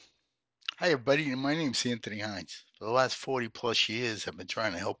Hi, everybody. My name's Anthony Hines. For the last 40 plus years, I've been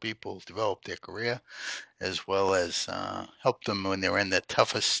trying to help people develop their career as well as help them when they're in the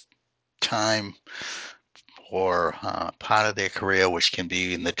toughest time or part of their career, which can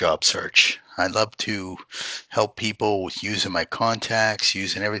be in the job search. I love to help people with using my contacts,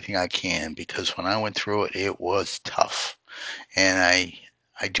 using everything I can, because when I went through it, it was tough. And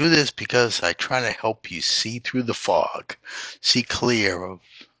I do this because I try to help you see through the fog, see clear of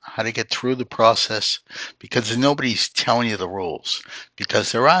how to get through the process because nobody's telling you the rules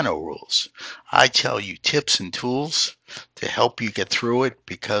because there are no rules. I tell you tips and tools to help you get through it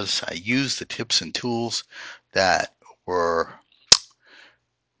because I use the tips and tools that were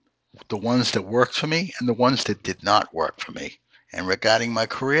the ones that worked for me and the ones that did not work for me. And regarding my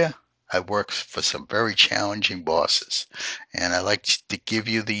career, I worked for some very challenging bosses, and I like to give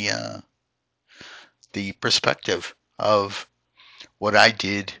you the perspective of what I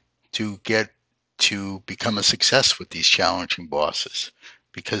did to get to become a success with these challenging bosses,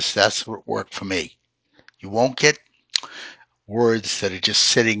 because that's what worked for me. You won't get words that are just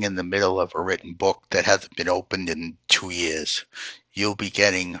sitting in the middle of a written book that hasn't been opened in 2 years. You'll be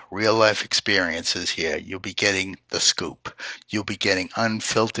getting real life experiences here. You'll be getting the scoop. You'll be getting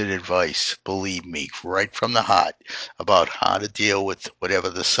unfiltered advice, believe me, right from the heart about how to deal with whatever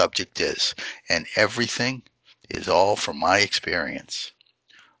the subject is. And everything is all from my experience.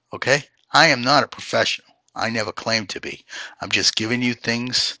 Okay? I am not a professional. I never claimed to be. I'm just giving you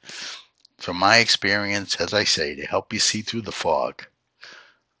things from my experience, as I say, to help you see through the fog.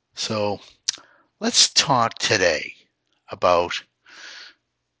 So let's talk today about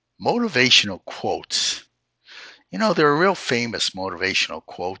motivational quotes. You know, there are real famous motivational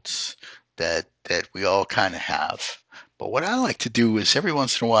quotes that we all kind of have. But what I like to do is every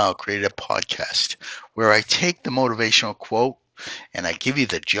once in a while create a podcast where I take the motivational quote and I give you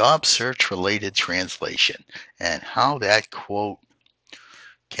the job search related translation and how that quote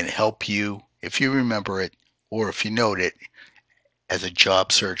can help you if you remember it or if you note it as a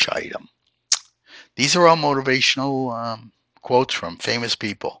job search item. These are all motivational quotes from famous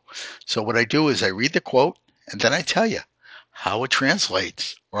people. So what I do is I read the quote and then I tell you how it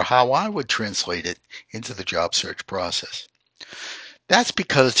translates or how I would translate it into the job search process. That's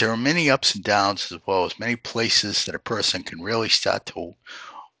because there are many ups and downs as well as many places that a person can really start to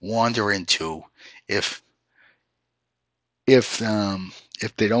wander into if if um,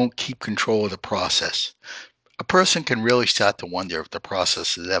 if they don't keep control of the process. A person can really start to wonder if the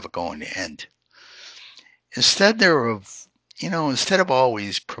process is ever going to end. Instead of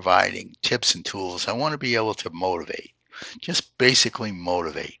always providing tips and tools, I want to be able to motivate, just basically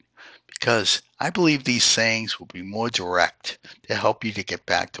motivate, because I believe these sayings will be more direct to help you to get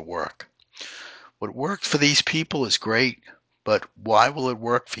back to work. What worked for these people is great, but why will it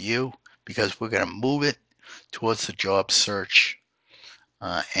work for you? Because we're going to move it towards the job search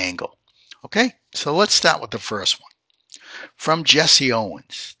angle. Okay, so let's start with the first one. From Jesse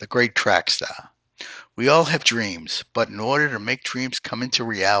Owens, the great track star. We all have dreams, but in order to make dreams come into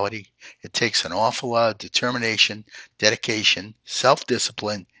reality, it takes an awful lot of determination, dedication, self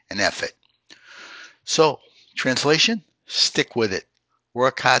discipline, and effort. So, translation? Stick with it.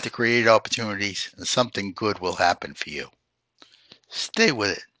 Work hard to create opportunities, and something good will happen for you. Stay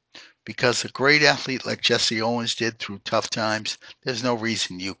with it, because a great athlete like Jesse Owens did through tough times, there's no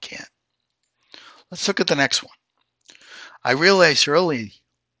reason you can't. Let's look at the next one. I realized early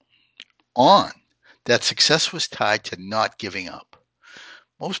on that success was tied to not giving up.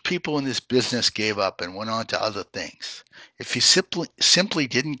 Most people in this business gave up and went on to other things. If you simply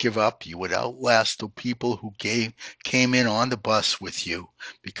didn't give up, you would outlast the people who came in on the bus with you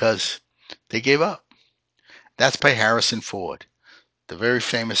because they gave up. That's by Harrison Ford, the very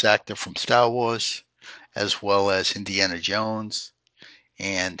famous actor from Star Wars, as well as Indiana Jones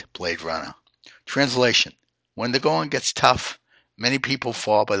and Blade Runner. Translation: when the going gets tough, many people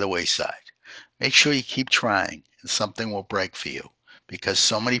fall by the wayside. Make sure you keep trying and something will break for you because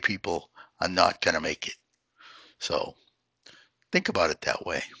so many people are not going to make it. So think about it that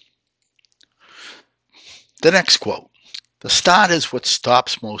way. The next quote: the start is what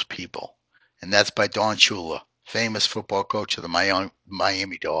stops most people. And that's by Don Shula, famous football coach of the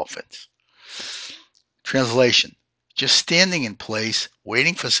Miami Dolphins. Translation: just standing in place,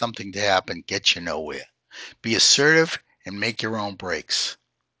 waiting for something to happen gets you nowhere. Be assertive and make your own breaks.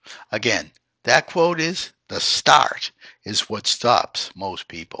 Again, that quote is the start is what stops most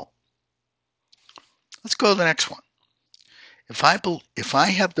people. Let's go to the next one. If I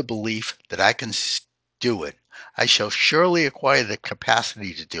have the belief that I can do it, I shall surely acquire the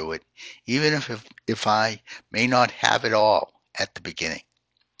capacity to do it, even if I may not have it all at the beginning.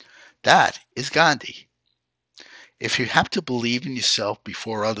 That is Gandhi. If you have to believe in yourself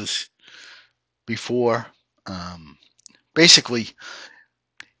before others, before, um, basically,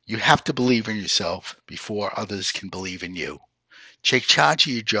 you have to believe in yourself before others can believe in you. Take charge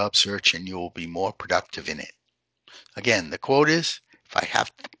of your job search and you will be more productive in it. Again, the quote is,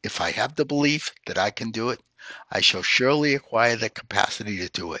 if I have the belief that I can do it, I shall surely acquire the capacity to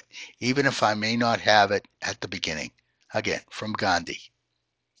do it, even if I may not have it at the beginning. Again, from Gandhi.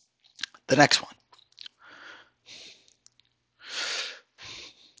 The next one.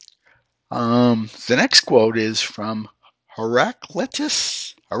 The next quote is from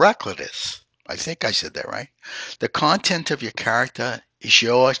Heraclitus. Heraclitus. I think I said that right. The content of your character is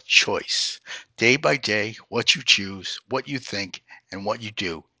your choice. Day by day, what you choose, what you think, and what you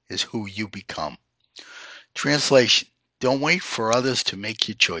do is who you become. Translation. Don't wait for others to make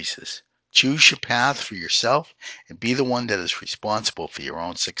your choices. Choose your path for yourself and be the one that is responsible for your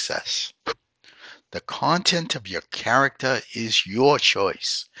own success. The content of your character is your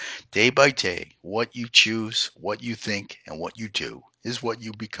choice. Day by day, what you choose, what you think, and what you do is what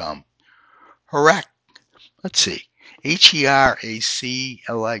you become. Herac, let's see. Heraclitus.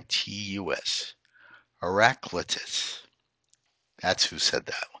 Heraclitus. That's who said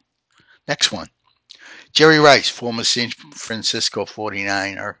that one. Next one. Jerry Rice, former San Francisco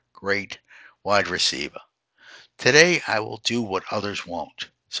 49er, great wide receiver. Today I will do what others won't,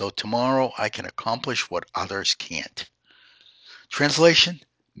 so tomorrow I can accomplish what others can't. Translation: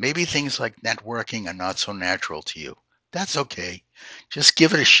 maybe things like networking are not so natural to you. That's okay. Just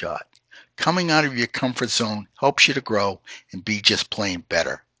give it a shot. Coming out of your comfort zone helps you to grow and be just plain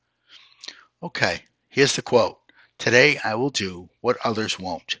better. Okay, here's the quote. Today I will do what others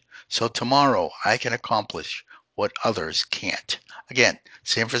won't. So tomorrow I can accomplish what others can't. Again,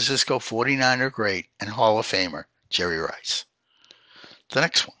 San Francisco 49er great and Hall of Famer Jerry Rice. The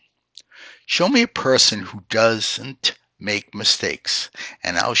next one. Show me a person who doesn't make mistakes,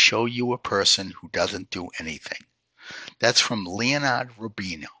 and I'll show you a person who doesn't do anything. That's from Leonard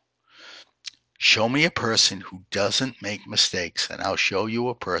Rubino. Show me a person who doesn't make mistakes, and I'll show you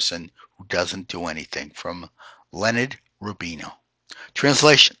a person who doesn't do anything. From Leonard Rubino.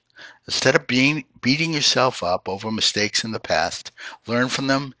 Translation: instead of beating yourself up over mistakes in the past, learn from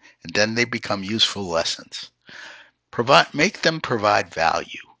them, and then they become useful lessons. Make them provide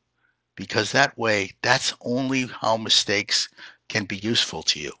value, because that way, that's only how mistakes can be useful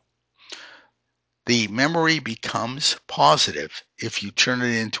to you. The memory becomes positive if you turn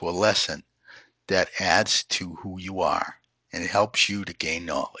it into a lesson that adds to who you are and it helps you to gain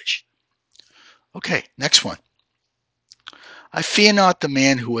knowledge. Okay, next one. I fear not the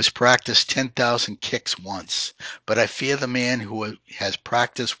man who has practiced 10,000 kicks once, but I fear the man who has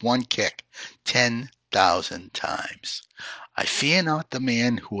practiced one kick 10,000 times. I fear not the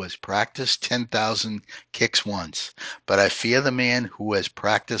man who has practiced 10,000 kicks once, but I fear the man who has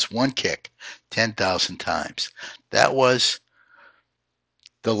practiced one kick 10,000 times. That was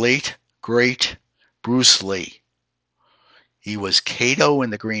the late, great Bruce Lee. He was Kato in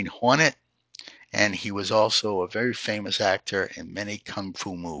the Green Hornet, and he was also a very famous actor in many kung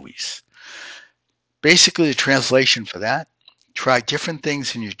fu movies. Basically, the translation for that: try different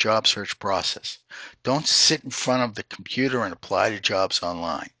things in your job search process. Don't sit in front of the computer and apply to jobs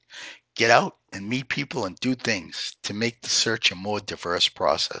online. Get out and meet people and do things to make the search a more diverse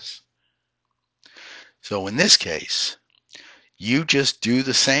process. So in this case, you just do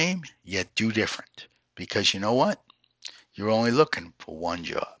the same, yet do different. Because you know what? You're only looking for one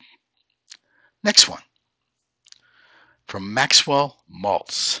job. Next one, from Maxwell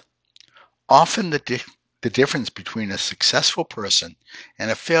Maltz. Often the difference between a successful person and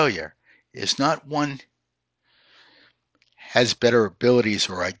a failure is not one has better abilities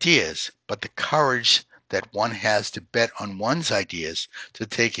or ideas, but the courage that one has to bet on one's ideas, to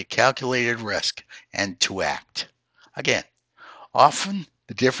take a calculated risk, and to act. Again, often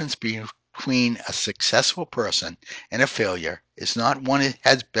the difference between a successful person and a failure is not one that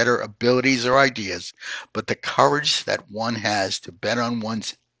has better abilities or ideas, but the courage that one has to bet on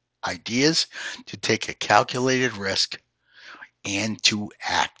one's ideas, to take a calculated risk, and to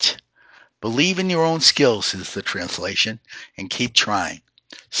act. Believe in your own skills is the translation, and keep trying.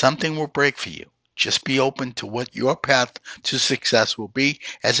 Something will break for you. Just be open to what your path to success will be,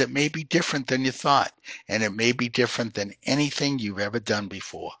 as it may be different than you thought, and it may be different than anything you've ever done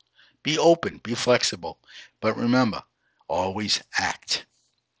before. Be open, be flexible, but remember, always act.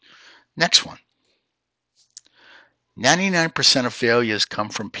 Next one. 99% of failures come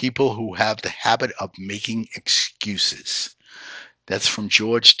from people who have the habit of making excuses. That's from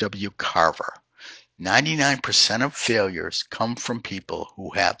George W. Carver. 99% of failures come from people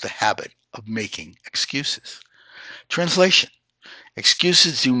who have the habit of making excuses. Translation: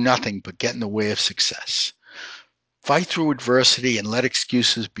 excuses do nothing but get in the way of success. Fight through adversity and let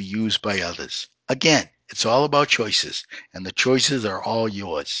excuses be used by others. Again, it's all about choices, and the choices are all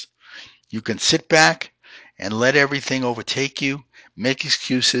yours. You can sit back and let everything overtake you, make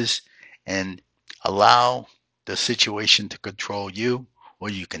excuses, and allow the situation to control you, or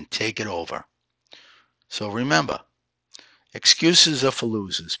you can take it over. So remember, excuses are for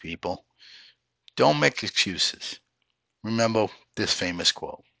losers, people. Don't make excuses. Remember this famous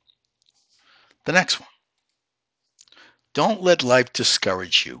quote. The next one. Don't let life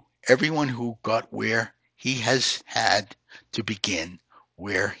discourage you. Everyone who got where he has had to begin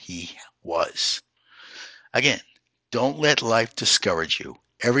where he was. Again, don't let life discourage you.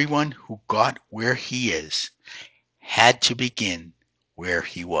 Everyone who got where he is had to begin where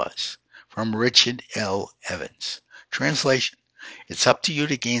he was. From Richard L. Evans. Translation: it's up to you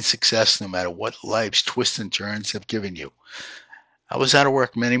to gain success no matter what life's twists and turns have given you. I was out of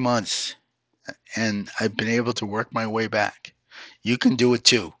work many months and I've been able to work my way back. You can do it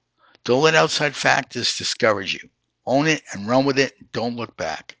too. Don't let outside factors discourage you. Own it and run with it. And don't look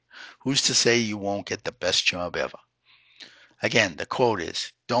back. Who's to say you won't get the best job ever? Again, the quote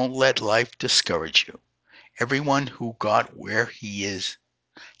is, don't let life discourage you. Everyone who got where he is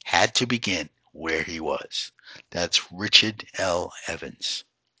had to begin where he was. That's Richard L. Evans.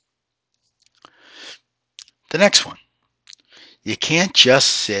 The next one. You can't just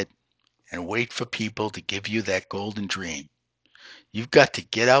sit and wait for people to give you that golden dream. You've got to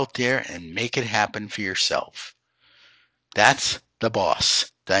get out there and make it happen for yourself. That's the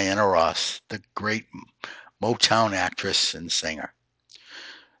boss, Diana Ross, the great Motown actress and singer.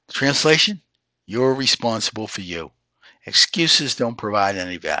 Translation: you're responsible for you. Excuses don't provide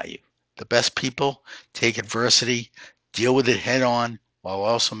any value. The best people take adversity, deal with it head on, while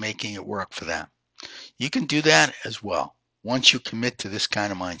also making it work for them. You can do that as well once you commit to this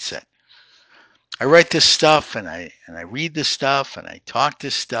kind of mindset. I write this stuff and I read this stuff and I talk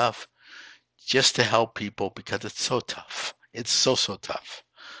this stuff just to help people because it's so tough. It's so tough.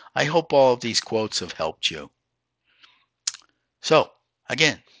 I hope all of these quotes have helped you. So,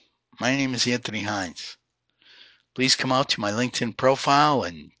 again, my name is Anthony Hines. Please come out to my LinkedIn profile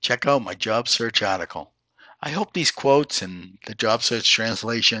and check out my job search article. I hope these quotes and the job search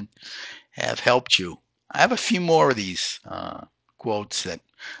translation have helped you. I have a few more of these quotes that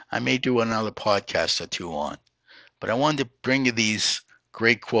I may do another podcast or two on, but I wanted to bring you these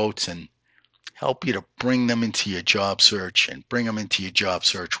great quotes and help you to bring them into your job search and bring them into your job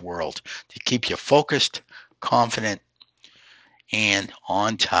search world to keep you focused, confident, and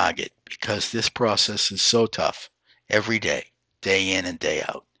on target because this process is so tough every day, day in and day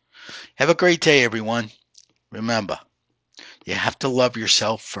out. Have a great day, everyone. Remember, you have to love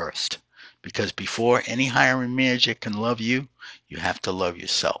yourself first because before any hiring manager can love you, you have to love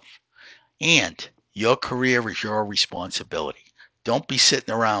yourself. And your career is your responsibility. Don't be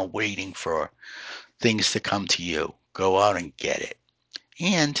sitting around waiting for things to come to you. Go out and get it.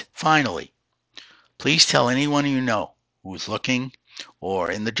 And finally, please tell anyone you know who's looking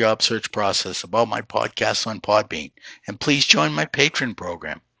or in the job search process about my podcast on Podbean. And please join my patron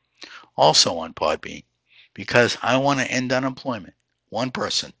program, also on Podbean, because I want to end unemployment one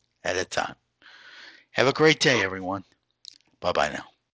person at a time. Have a great day, everyone. Bye bye now.